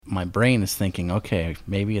my brain is thinking, okay,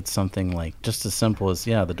 maybe it's something like just as simple as,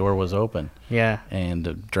 the door was open. Yeah. And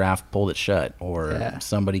a draft pulled it shut, or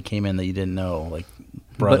somebody came in that you didn't know, like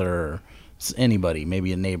brother or anybody,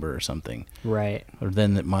 maybe a neighbor or something. Right. Or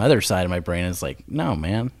then my other side of my brain is like, no,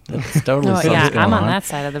 man, that's totally something going I'm on. on that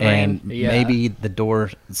side of the brain. And maybe the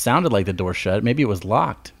door sounded like the door shut. Maybe it was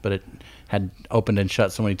locked, but it had opened and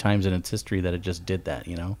shut so many times in its history that it just did that,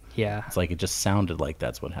 Yeah. It's like it just sounded like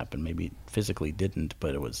that's what happened. Maybe it physically didn't,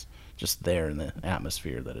 but it was just there in the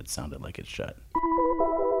atmosphere that it sounded like it shut.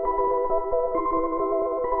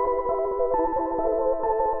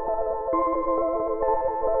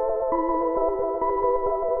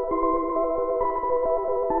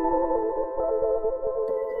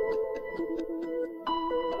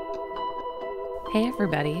 Hey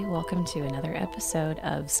everybody, welcome to another episode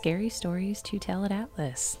of Scary Stories to Tell at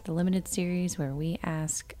Atlas, the limited series where we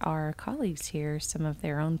ask our colleagues here some of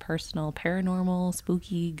their own personal paranormal,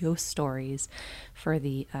 spooky ghost stories for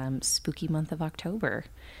the spooky month of October.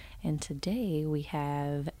 And today we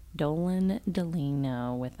have Dolan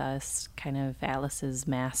Delano with us, kind of Atlas's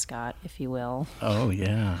mascot, if you will. Oh,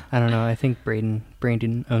 yeah. I don't know. I think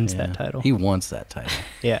Brandon owns that title. He wants that title.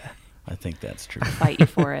 Yeah. I think that's true. I'll fight you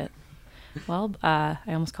for it. Well, I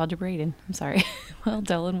almost called you Braden. I'm sorry. Well,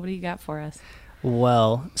 Dolan, what do you got for us?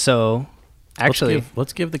 Well, so actually,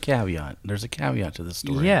 let's give the caveat. There's a caveat to this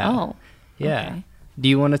story. Yeah. Oh, yeah. okay. Do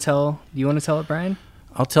you want to tell it, Brian?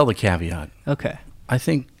 I'll tell the caveat. Okay. I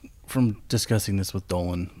think from discussing this with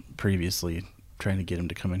Dolan previously, trying to get him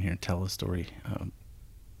to come in here and tell a story,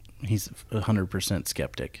 he's 100%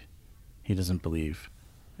 skeptic. He doesn't believe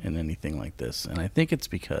in anything like this, and I think it's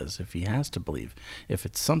because if he has to believe, if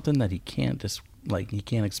it's something that he can't he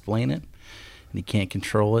can't explain it and he can't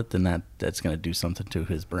control it, then that's going to do something to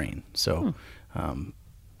his brain. So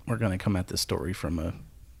we're going to come at this story from a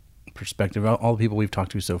perspective. All the people we've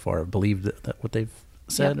talked to so far have believed that what they've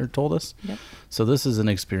said or told us. Yep. So this is an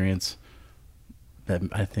experience that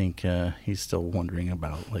I think he's still wondering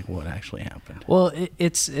about, like what actually happened. Well,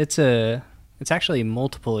 it's actually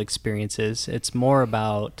multiple experiences. It's more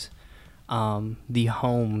about the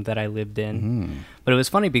home that I lived in. But it was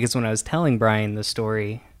funny because when I was telling Brian the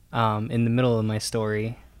story, in the middle of my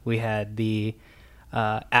story, we had the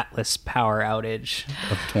Atlas power outage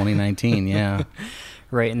Of 2019, yeah.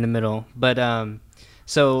 right in the middle. But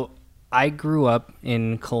so I grew up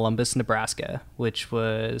in Columbus, Nebraska, which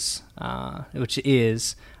is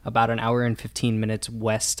about an hour and 15 minutes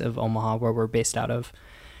west of Omaha, where we're based out of.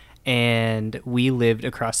 And we lived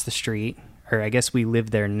across the street, or I guess we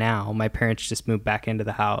live there now. My parents just moved back into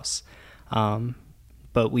the house.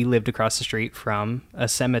 But we lived across the street from a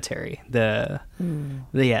cemetery, the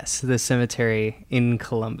cemetery in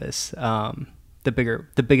Columbus,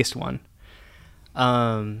 the biggest one.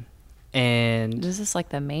 And Is this like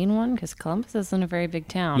the main one? Because Columbus isn't a very big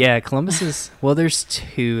town. yeah, Columbus is, well, there's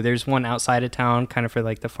two. There's one outside of town, kind of for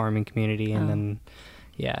like the farming community, and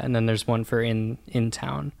then there's one for in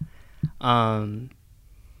town. And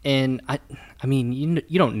I mean,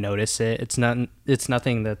 you don't notice it. It's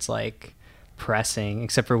nothing that's like pressing,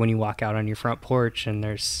 except for when you walk out on your front porch and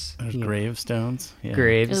there's gravestones. Yeah.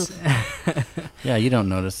 Graves. Yeah, you don't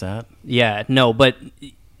notice that. Yeah, no, but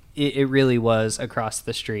it really was across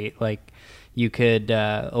the street. Like you could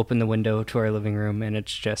open the window to our living room and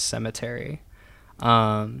it's just cemetery.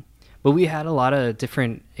 But we had a lot of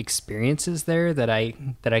different experiences there that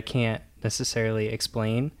I can't necessarily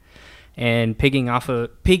explain. And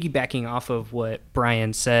piggybacking off of what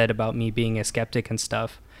Brian said about me being a skeptic and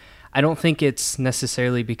stuff, I don't think it's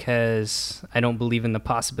necessarily because I don't believe in the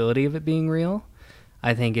possibility of it being real.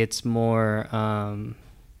 I think it's more to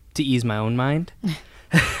ease my own mind.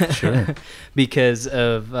 Sure. Because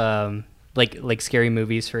of like scary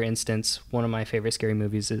movies, for instance. One of my favorite scary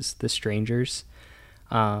movies is The Strangers.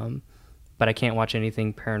 But I can't watch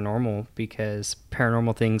anything paranormal because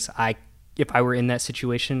paranormal things, if I were in that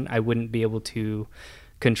situation, I wouldn't be able to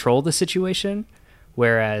control the situation.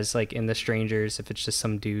 Whereas like in The Strangers, if it's just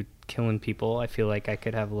some dude killing people, I feel like I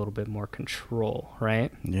could have a little bit more control,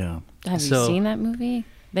 right? Yeah. Have you seen that movie?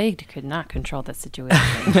 They could not control that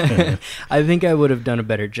situation. I think I would have done a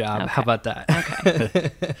better job. Okay. How about that?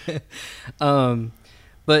 Okay.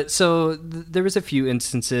 But so there was a few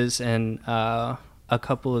instances, and a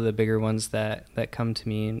couple of the bigger ones that come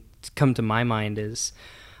to my mind is,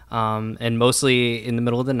 and mostly in the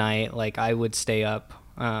middle of the night, like I would stay up.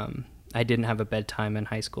 I didn't have a bedtime in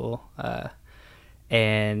high school,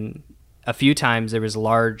 and a few times there was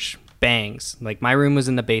large bangs. Like my room was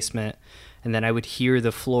in the basement, and then I would hear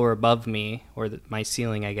the floor above me, or my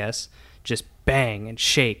ceiling, I guess, just bang and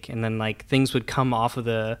shake, and then like things would come off of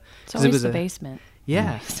the. It's always the basement.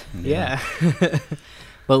 Yeah. Yeah.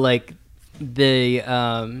 But like it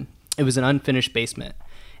was an unfinished basement,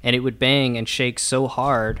 and it would bang and shake so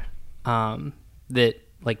hard that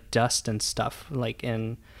like dust and stuff like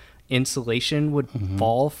in insulation would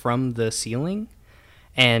fall from the ceiling.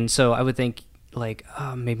 And so I would think like,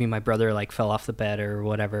 oh, maybe my brother like fell off the bed or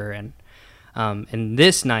whatever. And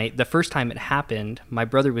this night, the first time it happened, my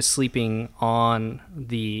brother was sleeping on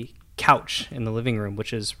the couch in the living room,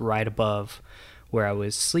 which is right above where I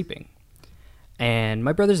was sleeping. And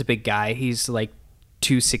my brother's a big guy. He's like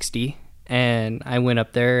 260. And I went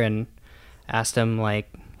up there and asked him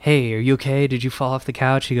like, hey, are you okay? Did you fall off the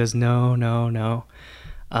couch? He goes, no.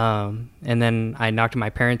 And then I knocked on my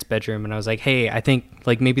parents' bedroom and I was like, hey, I think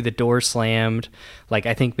like maybe the door slammed. Like,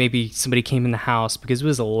 I think maybe somebody came in the house, because it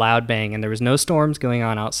was a loud bang and there was no storms going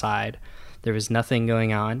on outside. There was nothing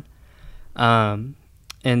going on.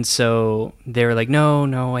 And so they were like,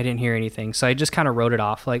 no, I didn't hear anything. So I just kind of wrote it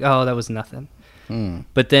off like, oh, that was nothing.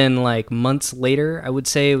 But then like months later, I would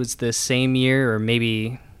say it was the same year, or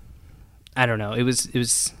maybe, I don't know. It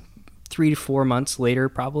was 3 to 4 months later,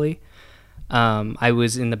 probably. I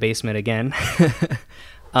was in the basement again,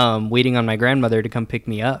 waiting on my grandmother to come pick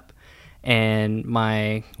me up. And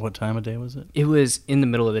what time of day was it? It was in the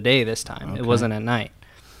middle of the day this time. Okay. It wasn't at night.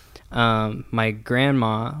 My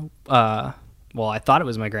grandma, well, I thought it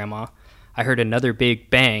was my grandma. I heard another big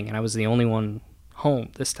bang, and I was the only one home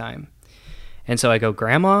this time. And so I go,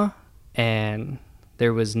 Grandma, and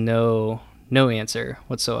there was no answer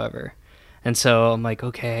whatsoever. And so I'm like,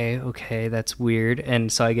 okay, that's weird.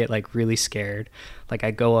 And so I get like really scared. Like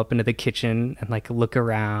I go up into the kitchen and like look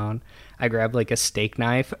around. I grab like a steak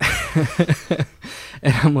knife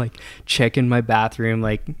and I'm like checking my bathroom,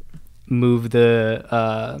 like move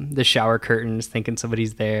the shower curtains, thinking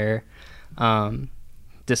somebody's there.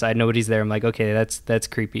 Decide nobody's there. I'm like, okay, that's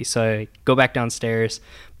creepy. So I go back downstairs,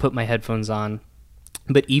 put my headphones on.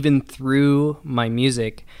 But even through my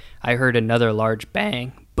music, I heard another large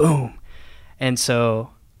bang, boom. And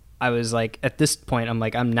so I was like, at this point, I'm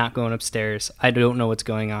like, I'm not going upstairs. I don't know what's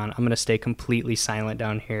going on. I'm going to stay completely silent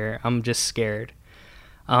down here. I'm just scared.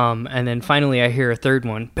 And then finally I hear a third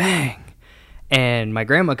one, bang. And my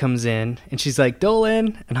grandma comes in and she's like,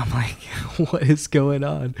 Dolan. And I'm like, what is going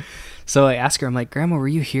on? So I ask her, I'm like, Grandma, were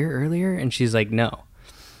you here earlier? And she's like, no.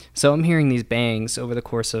 So I'm hearing these bangs over the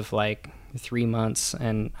course of like 3 months,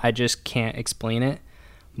 and I just can't explain it.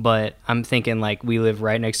 But I'm thinking like we live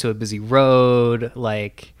right next to a busy road,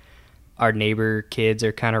 like our neighbor kids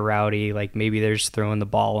are kind of rowdy, like maybe they're just throwing the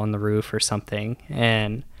ball on the roof or something.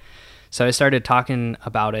 And so I started talking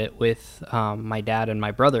about it with my dad and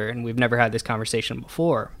my brother, and we've never had this conversation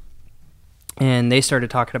before. And they started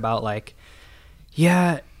talking about like,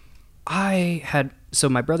 yeah, so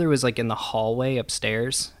my brother was like in the hallway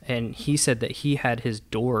upstairs, and he said that he had his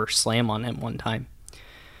door slam on him one time.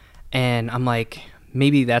 And I'm like,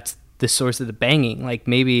 maybe that's the source of the banging. Like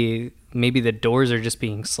maybe the doors are just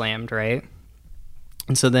being slammed, right?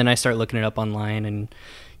 And so then I start looking it up online,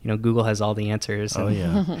 and Google has all the answers. Oh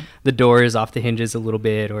yeah. The door is off the hinges a little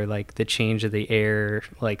bit, or like the change of the air,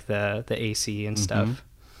 like the AC and stuff.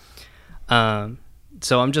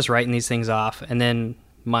 So I'm just writing these things off, and then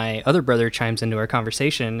my other brother chimes into our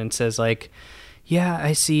conversation and says like, yeah,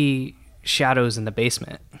 I see shadows in the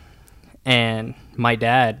basement. And my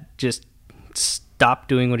dad just stopped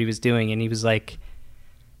doing what he was doing, and he was like,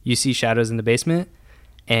 you see shadows in the basement?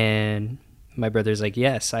 And my brother's like,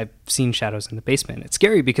 yes, I've seen shadows in the basement. It's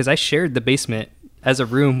scary because I shared the basement as a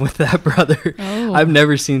room with that brother. Oh. I've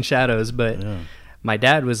never seen shadows, but my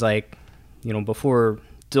dad was like, before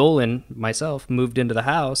Dolan, myself, moved into the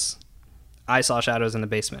house, I saw shadows in the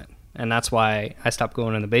basement, and that's why I stopped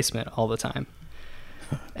going in the basement all the time.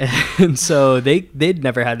 And so they'd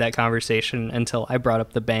never had that conversation until I brought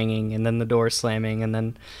up the banging and then the door slamming, and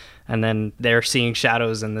then they're seeing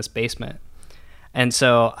shadows in this basement. And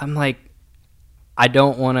so I'm like, I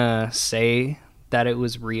don't want to say that it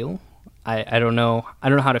was real. I don't know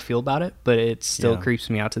how to feel about it, but it still creeps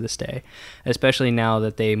me out to this day, especially now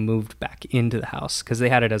that they moved back into the house, because they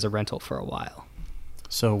had it as a rental for a while.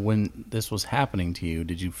 So when this was happening to you,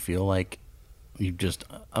 did you feel like you just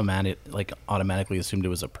automatically assumed it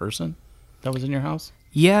was a person that was in your house?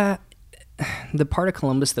 Yeah. The part of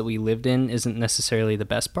Columbus that we lived in isn't necessarily the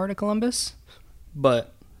best part of Columbus,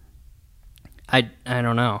 but I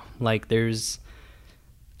don't know. Like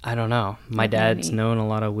I don't know. My dad's known a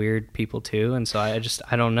lot of weird people too, and so I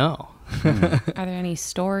don't know. Are there any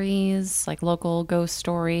stories, like local ghost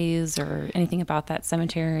stories or anything about that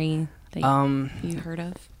cemetery that you heard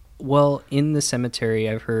of? Well, in the cemetery,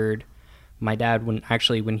 I've heard my dad,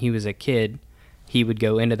 when he was a kid, he would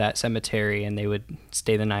go into that cemetery and they would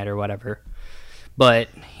stay the night or whatever. But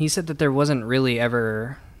he said that there wasn't really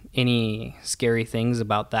ever any scary things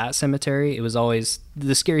about that cemetery. It was always,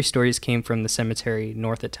 the scary stories came from the cemetery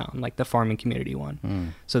north of town, like the farming community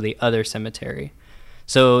one. So the other cemetery.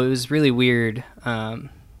 So it was really weird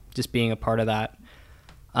just being a part of that.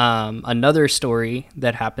 Another story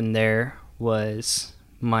that happened there was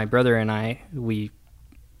my brother and I, we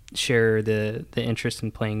share the interest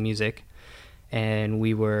in playing music, and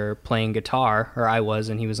we were playing guitar, or I was,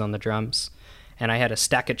 and he was on the drums. And I had a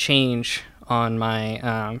stack of change on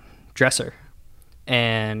my dresser,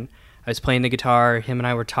 and I was playing the guitar. Him and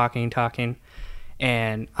I were talking,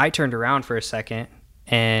 and I turned around for a second,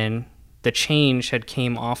 and the change had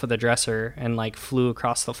came off of the dresser and like flew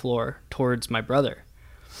across the floor towards my brother.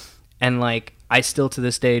 And like, I still to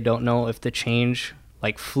this day don't know if the change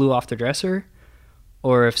like flew off the dresser,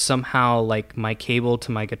 or if somehow like my cable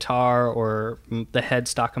to my guitar or the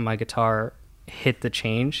headstock of my guitar hit the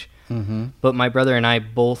change. But my brother and I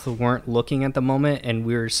both weren't looking at the moment, and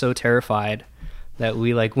we were so terrified that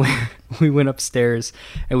we like we went upstairs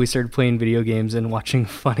and we started playing video games and watching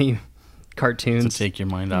funny cartoons to take your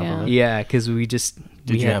mind off of it. Yeah, because we Did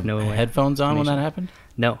you had have no headphones on when that happened?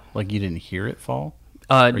 No, like you didn't hear it fall.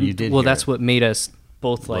 Or you did. Well, hear that's it? what made us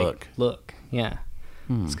both like Look. Yeah,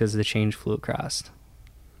 it's because the change flew across.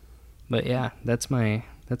 But yeah, that's my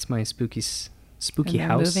spooky And they're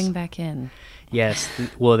house. moving back in. Yes.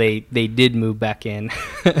 Well, they did move back in.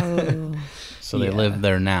 Oh. So they live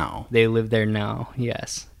there now. They live there now.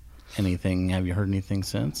 Yes. Have you heard anything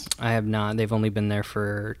since? I have not. They've only been there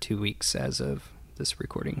for 2 weeks as of this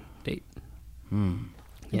recording date.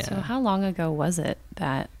 Yeah. So how long ago was it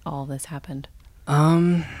that all this happened?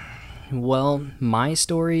 Well, my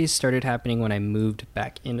story started happening when I moved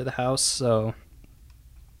back into the house. So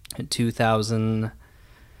in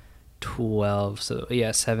 2012, so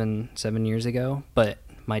yeah, seven years ago. But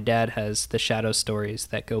my dad has the shadow stories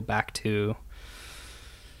that go back to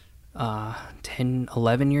 10,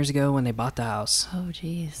 11 years ago when they bought the house. Oh,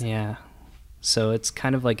 geez. Yeah. So it's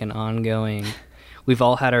kind of like an ongoing, we've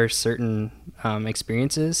all had our certain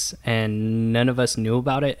experiences, and none of us knew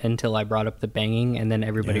about it until I brought up the banging, and then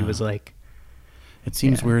everybody was like... It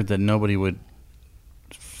seems weird that nobody would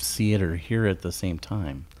see it or hear it at the same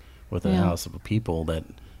time with a house of people, that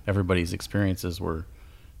everybody's experiences were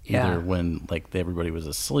either when like everybody was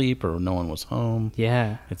asleep or no one was home.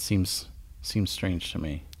 Yeah. It seems strange to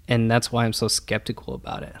me. And that's why I'm so skeptical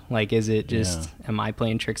about it. Like, is it just, am I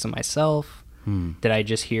playing tricks on myself? Did I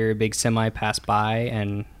just hear a big semi pass by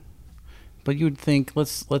and... But you'd think,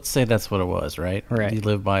 let's say that's what it was, right? Right. You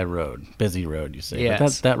live by a road, busy road, you say. Yes.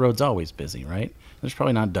 But that road's always busy, right? There's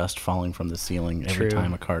probably not dust falling from the ceiling every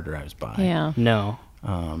time a car drives by. Yeah. No.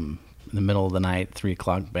 In the middle of the night, 3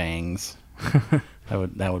 o'clock bangs. That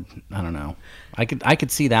would I don't know. I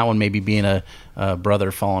could see that one maybe being a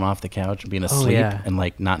brother falling off the couch and being asleep and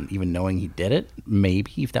like not even knowing he did it.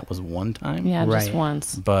 Maybe if that was one time. Yeah, just Right.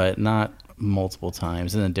 once. But not multiple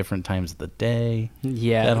times and then different times of the day.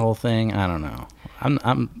 Yeah. That whole thing, I don't know.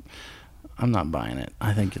 I'm not buying it.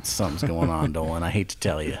 I think something's going on, Dolan. I hate to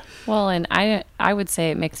tell you. Well, and I would say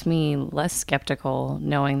it makes me less skeptical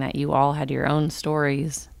knowing that you all had your own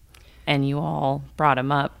stories and you all brought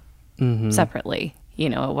them up separately. You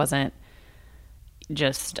know, it wasn't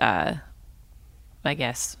just, I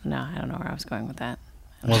guess, no, I don't know where I was going with that.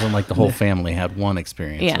 It wasn't like the whole family had one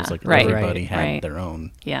experience. Yeah, It was like right. everybody Right, had right. their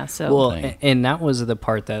own. Yeah, so. Well, thing. and that was the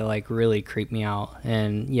part that like really creeped me out.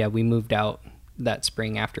 And yeah, we moved out that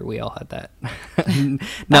spring after we all had that.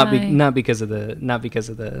 not because of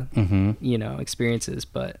the you know, experiences,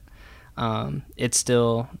 but it's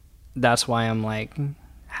still, that's why I'm like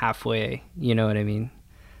halfway, you know what I mean?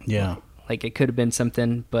 Yeah. Like it could have been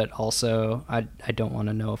something, but also I don't want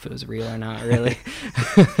to know if it was real or not, really.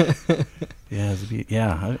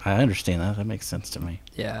 I understand that. That makes sense to me.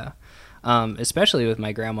 Yeah. Especially with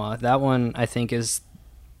my grandma. That one, I think,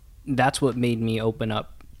 that's what made me open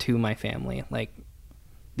up to my family. Like,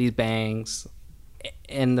 these bangs,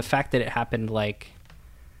 and the fact that it happened, like,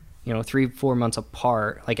 you know, 3-4 months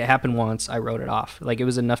apart. Like, it happened once, I wrote it off. Like, it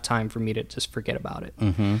was enough time for me to just forget about it.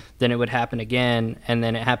 Then it would happen again, and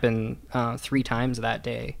then it happened 3 times that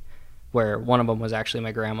day, where one of them was actually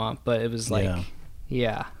my grandma. But it was like,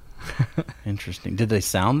 yeah. Interesting. Did they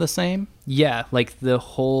sound the same? Yeah, like the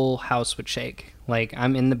whole house would shake. Like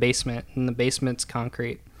I'm in the basement, and the basement's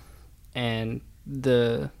concrete, and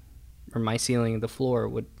my ceiling, the floor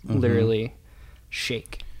would literally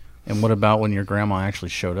shake. And what about when your grandma actually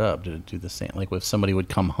showed up? Did it do the same? Like if somebody would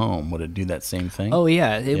come home, would it do that same thing? Oh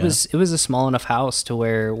yeah, it was a small enough house to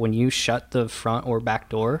where when you shut the front or back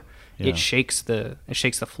door, it shakes the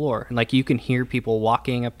floor, and like you can hear people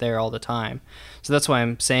walking up there all the time. So that's why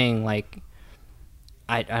I'm saying like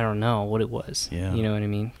I don't know what it was. Yeah. You know what I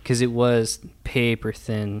mean? Because it was paper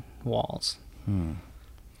thin walls.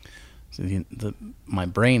 So my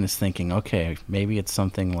brain is thinking, okay, maybe it's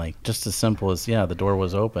something like just as simple as, the door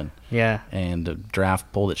was open. Yeah. And a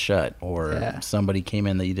draft pulled it shut, or somebody came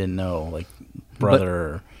in that you didn't know, like brother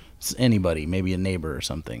or anybody, maybe a neighbor or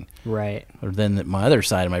something. Right. Or then my other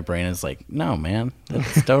side of my brain is like, no, man,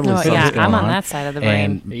 that's totally something's going I'm on. on that side of the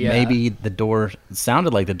brain. And maybe the door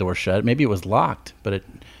sounded like the door shut. Maybe it was locked, but it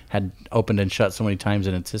had opened and shut so many times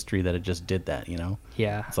in its history that it just did that,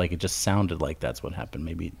 Yeah. It's like it just sounded like that's what happened.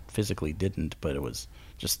 Maybe it physically didn't, but it was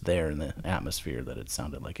just there in the atmosphere that it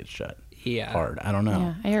sounded like it shut hard. I don't know.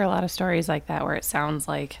 Yeah, I hear a lot of stories like that where it sounds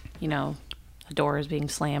like, a door is being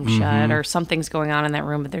slammed shut or something's going on in that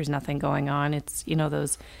room, but there's nothing going on. It's,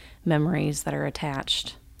 those memories that are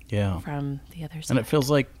attached from the other side. And it feels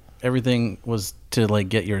like everything was to like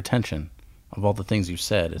get your attention of all the things you've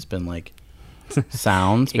said. It's been like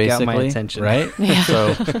sounds, basically, got my attention. right? Yeah.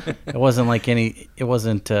 So it wasn't like it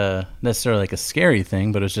wasn't necessarily like a scary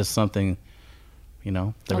thing, but it was just something,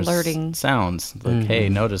 there alerting was sounds like, hey,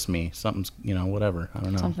 notice me, something's, whatever. I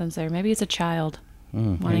don't know. Something's there. Maybe it's a child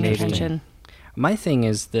wanting Maybe. attention. My thing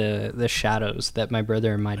is the shadows that my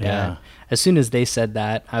brother and my dad, as soon as they said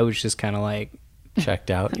that, I was just kind of like, checked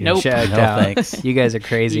out. Nope. Checked no out. Thanks. You guys are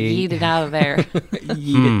crazy. Yeet it out of there.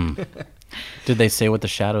 Did they say what the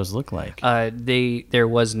shadows look like? There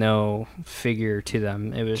was no figure to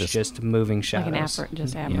them. It was just moving shadows. Like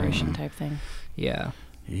an apparition type thing. Yeah.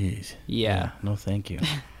 Jeez. Yeah. No, thank you.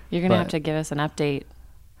 You're going to have to give us an update.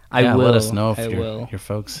 I will. Let us know if I will. your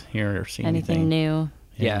folks here are seeing Anything new.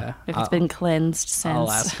 Yeah. If it's been cleansed since.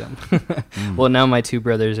 I'll ask them. Well, now my two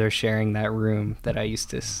brothers are sharing that room that I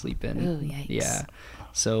used to sleep in. Ooh, yikes. Yeah.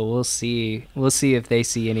 So we'll see. We'll see if they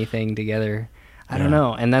see anything together. I don't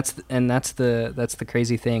know. And that's the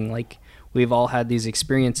crazy thing. Like, we've all had these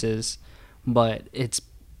experiences, but it's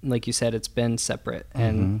like you said, it's been separate,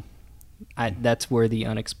 and that's where the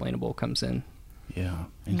unexplainable comes in. Yeah.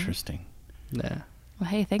 Interesting. Yeah. Well,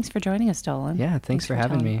 hey, thanks for joining us, Dolan. Yeah, thanks for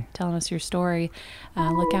having me. Telling us your story.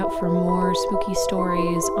 Look out for more spooky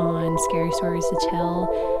stories on Scary Stories to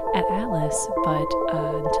Tell at Atlas. But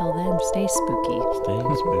until then, stay spooky.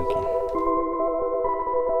 Stay spooky.